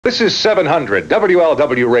This is 700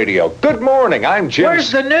 WLW Radio. Good morning, I'm Jim.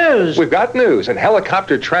 Where's the news? We've got news and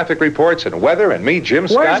helicopter traffic reports and weather and me, Jim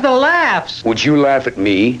Scott. Where's the laughs? Would you laugh at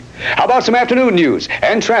me? How about some afternoon news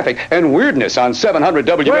and traffic and weirdness on 700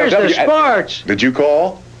 WLW? Where's the sports? Did you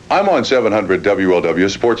call? I'm on 700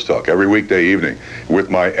 WLW Sports Talk every weekday evening with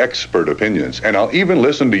my expert opinions, and I'll even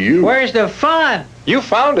listen to you. Where's the fun? You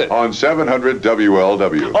found it. On 700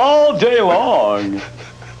 WLW. All day long.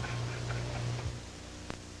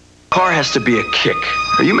 Car has to be a kick,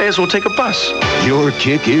 or you may as well take a bus. Your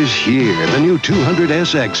kick is here. The new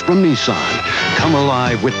 200SX from Nissan. Come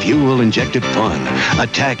alive with fuel-injected fun.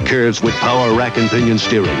 Attack curves with power rack and pinion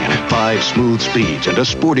steering. 5 smooth speeds and a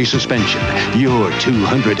sporty suspension. Your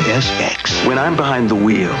 200SX. When I'm behind the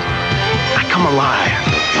wheel, I come alive.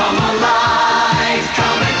 Come alive,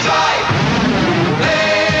 come and drive.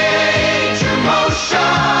 Nature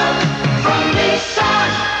motion from Nissan.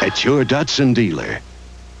 At your Datsun dealer.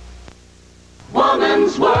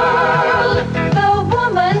 Woman's World, the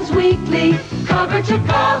Woman's Weekly. Cover to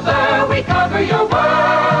cover, we cover your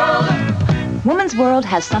world. Woman's World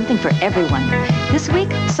has something for everyone. This week,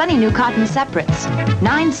 sunny new cotton separates.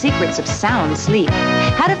 9 secrets of sound sleep.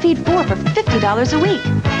 How to feed 4 for $50 a week.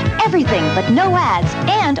 Everything but no ads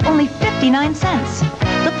and only 59 cents.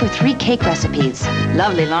 Look for 3 cake recipes,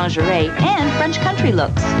 lovely lingerie, and French country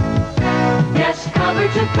looks. Yes, cover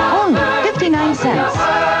to cover. Only 59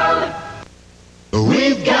 cents.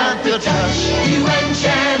 We've got the touch, you and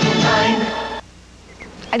Channel 9.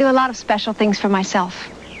 I do a lot of special things for myself.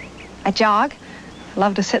 I jog,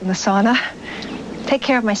 love to sit in the sauna, take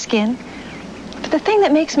care of my skin. But the thing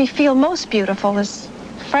that makes me feel most beautiful is,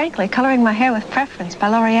 frankly, coloring my hair with Preference by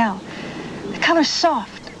L'Oreal. The color's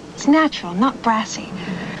soft, it's natural, not brassy.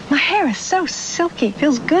 My hair is so silky,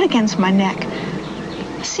 feels good against my neck.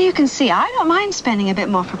 So you can see, I don't mind spending a bit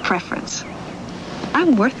more for Preference.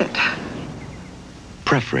 I'm worth it.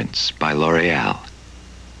 Preference by L'Oreal.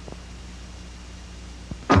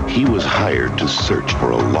 He was hired to search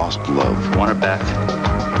for a lost love. I want her back,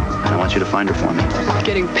 and I want you to find her for me.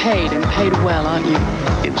 Getting paid, and paid well, aren't you?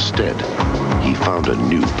 Instead, he found a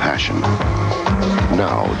new passion.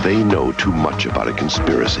 Now they know too much about a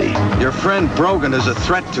conspiracy. Your friend Brogan is a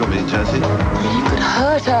threat to me, Jesse. You could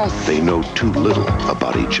hurt us. They know too little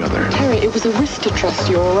about each other. Terry, it was a risk to trust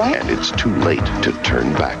you, all right? And it's too late to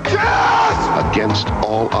turn back. Yes! Against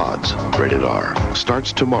All Odds, Rated R.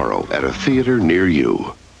 Starts tomorrow at a theater near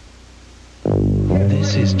you.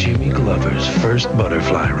 This is Jimmy Glover's first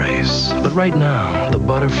butterfly race. But right now, the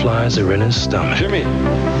butterflies are in his stomach. Jimmy,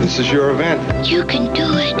 this is your event. You can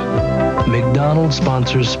do it. McDonald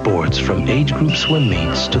sponsors sports from age group swim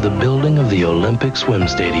meets to the building of the Olympic Swim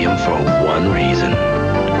Stadium for one reason.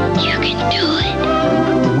 You can do it.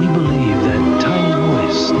 We believe that tiny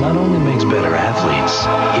voice not only makes better athletes,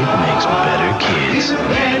 it makes better kids. You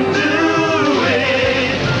can do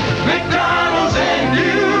it. McDonald's and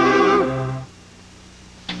you.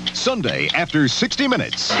 Sunday after 60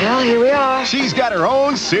 Minutes. Well, here we are. She's got her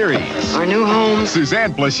own series. Our new home.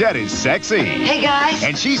 Suzanne Pleshette is sexy. Hey, guys.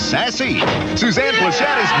 And she's sassy. Suzanne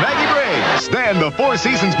Pleshette is Maggie Briggs. Then the Four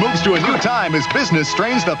Seasons moves to a new time as business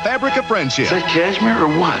strains the fabric of friendship. Is that cashmere or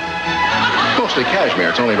what? Mostly cashmere.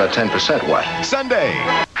 It's only about 10% white.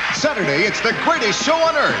 Saturday, it's the greatest show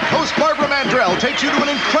on earth. Host Barbara Mandrell takes you to an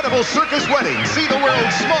incredible circus wedding. See the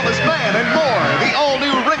world's smallest man and more. The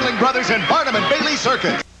all-new Ringling Brothers and Barnum and Bailey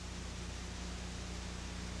Circus.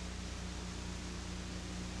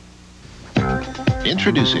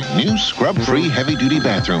 Introducing new scrub-free heavy-duty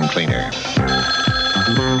bathroom cleaner.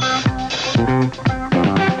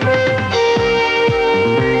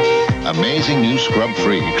 Amazing new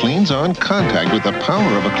scrub-free cleans on contact with the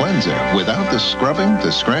power of a cleanser without the scrubbing,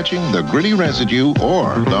 the scratching, the gritty residue,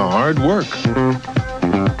 or the hard work.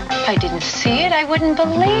 If I didn't see it, I wouldn't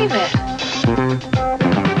believe it.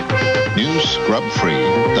 New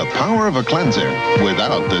scrub-free, the power of a cleanser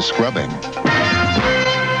without the scrubbing.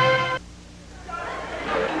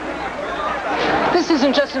 This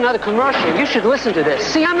isn't just another commercial. You should listen to this.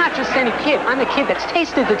 See, I'm not just any kid. I'm the kid that's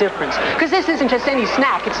tasted the difference. Because this isn't just any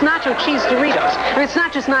snack. It's nacho cheese Doritos. And it's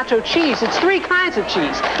not just nacho cheese. It's 3 kinds of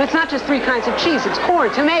cheese. And it's not just 3 kinds of cheese. It's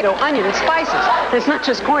corn, tomato, onion, and spices. And it's not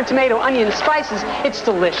just corn, tomato, onion, and spices. It's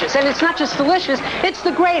delicious. And it's not just delicious. It's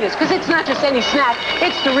the greatest. Because it's not just any snack.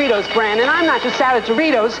 It's Doritos brand. And I'm not just out of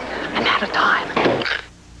Doritos. I'm out of time.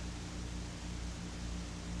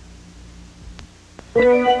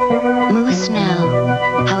 Mousse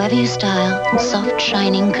now. However you style, soft,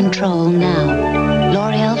 shining control now.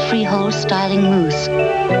 L'Oreal Freehold Styling Mousse.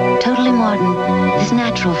 Totally modern, this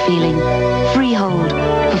natural feeling. Freehold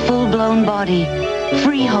for full-blown body.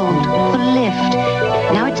 Freehold for lift.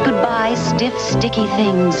 Now it's good stiff, sticky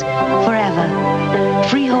things forever.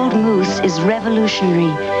 Freehold mousse is revolutionary.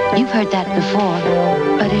 You've heard that before,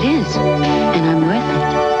 but it is, and I'm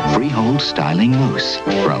worth it. Freehold Styling Mousse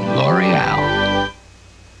from L'Oreal.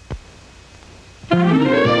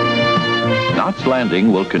 Knots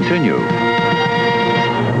Landing will continue.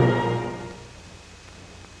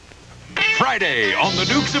 Friday on the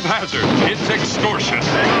Dukes of Hazzard, it's extortion.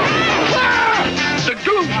 The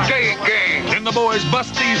Doomsday Gang. Then the boys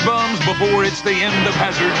bust these bums before it's the end of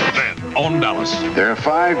Hazzard. Then on Dallas. There are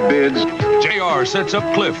 5 bids. JR sets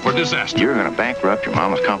up Cliff for disaster. You're going to bankrupt your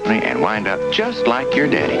mama's company and wind up just like your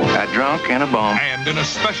daddy, a drunk and a bum. And in a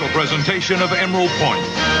special presentation of Emerald Point.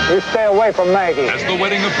 You stay away from Maggie. As the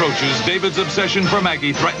wedding approaches, David's obsession for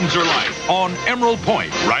Maggie threatens her life. On Emerald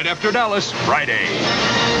Point, right after Dallas, Friday.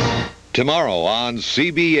 Tomorrow on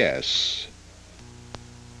CBS.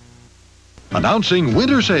 Announcing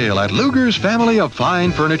winter sale at Leugers family of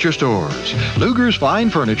fine furniture stores. Leugers Fine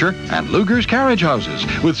Furniture and Leugers Carriage Houses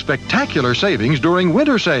with spectacular savings during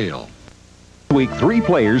winter sale. Week 3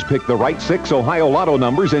 players picked the right 6 Ohio Lotto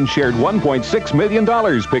numbers and shared $1.6 million.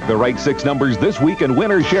 Pick the right 6 numbers this week and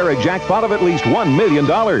winners share a jackpot of at least $1 million.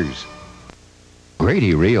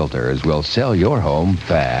 Grady Realtors will sell your home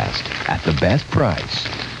fast at the best price.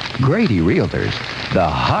 Grady Realtors, the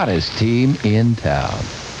hottest team in town.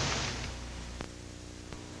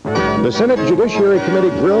 The Senate Judiciary Committee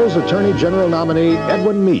grills Attorney General nominee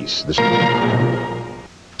Edwin Mousse.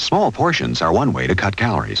 Small portions are one way to cut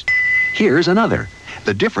calories. Here's another.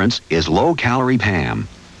 The difference is low-calorie Pam.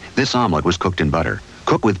 This omelet was cooked in butter.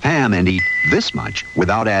 Cook with Pam and eat this much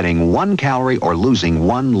without adding 1 calorie or losing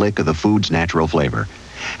 1 lick of the food's natural flavor.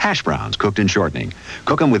 Hash browns cooked in shortening.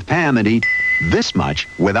 Cook them with Pam and eat this much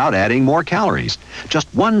without adding more calories. Just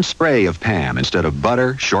 1 spray of Pam instead of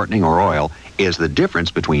butter, shortening, or oil is the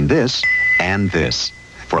difference between this and this.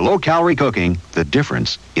 For low-calorie cooking, the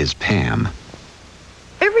difference is Pam.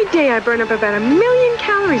 Every day I burn up about 1 million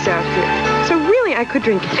calories out here. So really, I could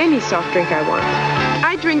drink any soft drink I want.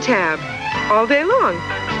 I drink Tab all day long.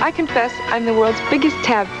 I confess I'm the world's biggest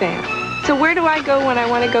Tab fan. So where do I go when I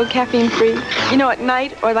want to go caffeine-free? You know, at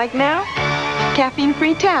night or like now?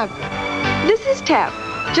 Caffeine-free Tab. This is Tab,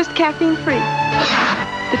 just caffeine-free.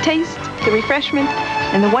 The taste, the refreshment,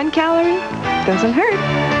 and the 1 calorie doesn't hurt.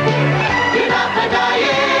 You're not the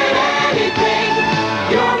diet anything.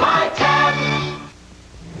 You're my Tab.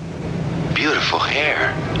 Beautiful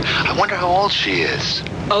hair. I wonder how old she is.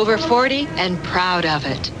 Over 40 and proud of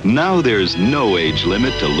it. Now there's no age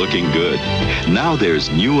limit to looking good. Now there's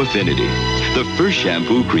new Affinity, the first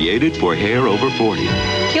shampoo created for hair over 40.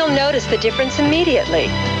 You'll notice the difference immediately.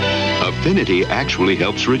 Affinity actually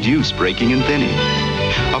helps reduce breaking and thinning.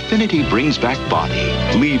 Affinity brings back body,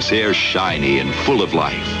 leaves hair shiny and full of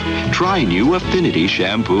life. Try new Affinity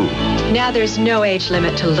Shampoo. Now there's no age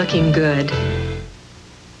limit to looking good.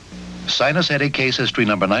 Sinus headache case history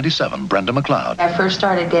number 97, Brenda McLeod. I first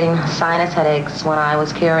started getting sinus headaches when I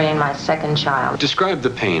was carrying my 2nd child. Describe the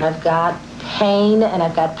pain. I've got pain and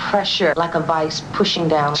I've got pressure like a vice pushing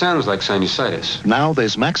down. Sounds like sinusitis. Now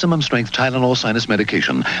there's maximum strength Tylenol sinus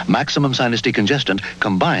medication, maximum sinus decongestant,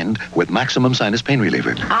 combined with maximum sinus pain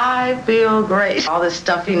reliever. I feel great. All this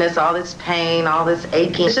stuffiness, all this pain, all this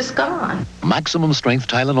aching, it's just gone. Maximum strength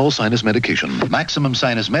Tylenol sinus medication, maximum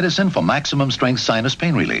sinus medicine for maximum strength sinus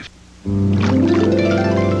pain relief.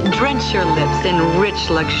 Drench your lips in rich,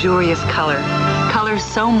 luxurious color. Color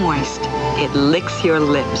so moist, it licks your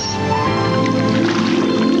lips.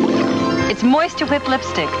 It's Moisture Whip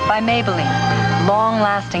Lipstick by Maybelline.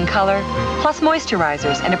 Long-lasting color, plus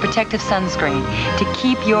moisturizers and a protective sunscreen to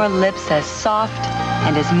keep your lips as soft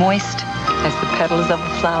and as moist as the petals of a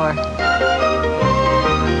flower.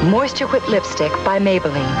 Moisture Whip Lipstick by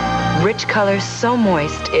Maybelline. Rich color so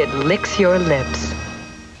moist, it licks your lips.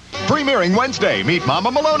 Premiering Wednesday, meet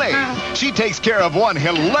Mama Maloney. She takes care of one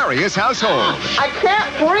hilarious household. I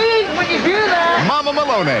can't breathe when you do that. Mama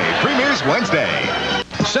Maloney premieres Wednesday.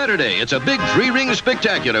 Saturday, it's a big 3-ring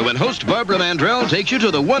spectacular when host Barbara Mandrell takes you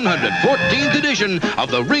to the 114th edition of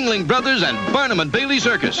the Ringling Brothers and Barnum and Bailey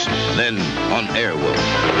Circus. Then on Airwolf.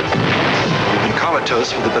 You've been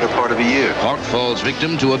comatose for the better part of a year. Hawk falls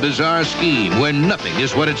victim to a bizarre scheme where nothing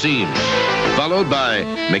is what it seems. Followed by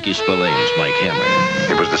Mickey Spillane's Mike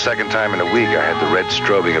Hammer. It was the 2nd time in a week I had the red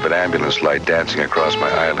strobing of an ambulance light dancing across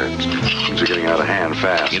my eyelids. Things are getting out of hand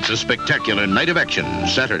fast. It's a spectacular night of action,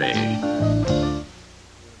 Saturday.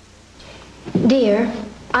 Dear,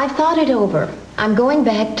 I've thought it over. I'm going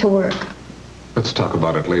back to work. Let's talk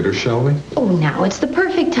about it later, shall we? Oh, now it's the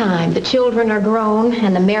perfect time. The children are grown,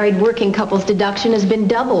 and the married working couples deduction has been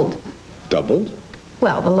doubled. Doubled?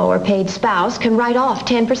 Well, the lower paid spouse can write off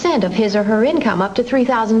 10% of his or her income up to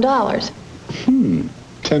 $3,000.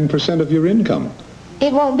 10% of your income.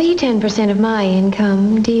 It won't be 10% of my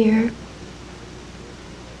income, dear.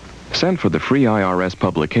 Send for the free IRS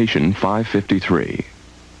publication 553.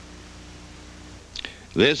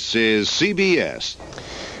 This is CBS.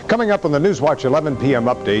 Coming up on the Newswatch 11 p.m.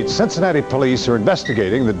 update, Cincinnati police are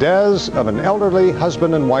investigating the deaths of an elderly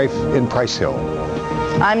husband and wife in Price Hill.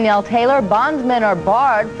 I'm Nell Taylor. Bondsmen are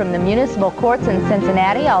barred from the municipal courts in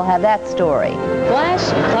Cincinnati. I'll have that story. Flash,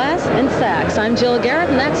 class, and facts. I'm Jill Garrett,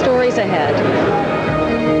 and that story's ahead.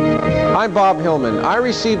 I'm Bob Hillman. I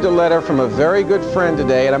received a letter from a very good friend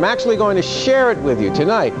today, and I'm actually going to share it with you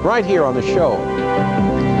tonight, right here on the show.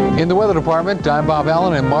 In the weather department, I'm Bob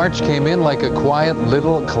Allen, and March came in like a quiet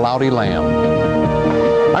little cloudy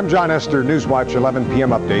lamb. I'm John Esther. Newswatch 11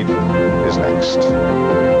 p.m. update is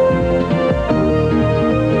next.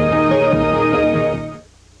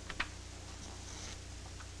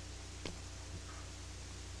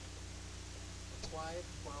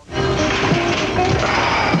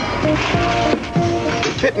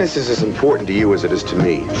 Fitness is as important to you as it is to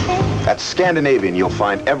me. At Scandinavian, you'll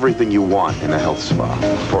find everything you want in a health spa.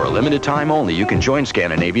 For a limited time only, you can join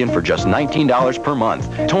Scandinavian for just $19 per month.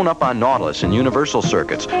 Tone up on Nautilus and Universal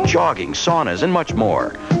circuits, jogging, saunas, and much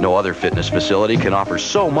more. No other fitness facility can offer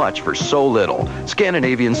so much for so little.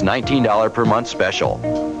 Scandinavian's $19 per month special.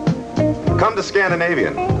 Come to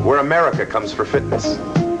Scandinavian, where America comes for fitness.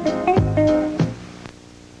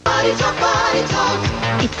 Body talk, body talk.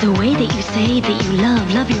 It's the way that you say that you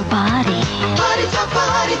love your body. Body talk,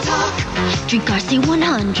 body talk. Drink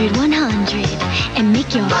RC100, 100, and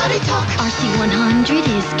make your body talk. RC100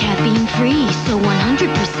 is caffeine free, so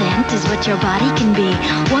 100% is what your body can be.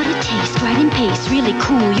 What a taste, right in pace, really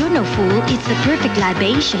cool. You're no fool. It's the perfect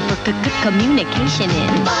libation for communication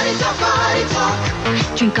in. Body talk, body talk.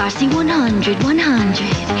 Drink RC100,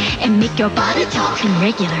 100, and make your body talk. And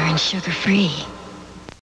regular and sugar free.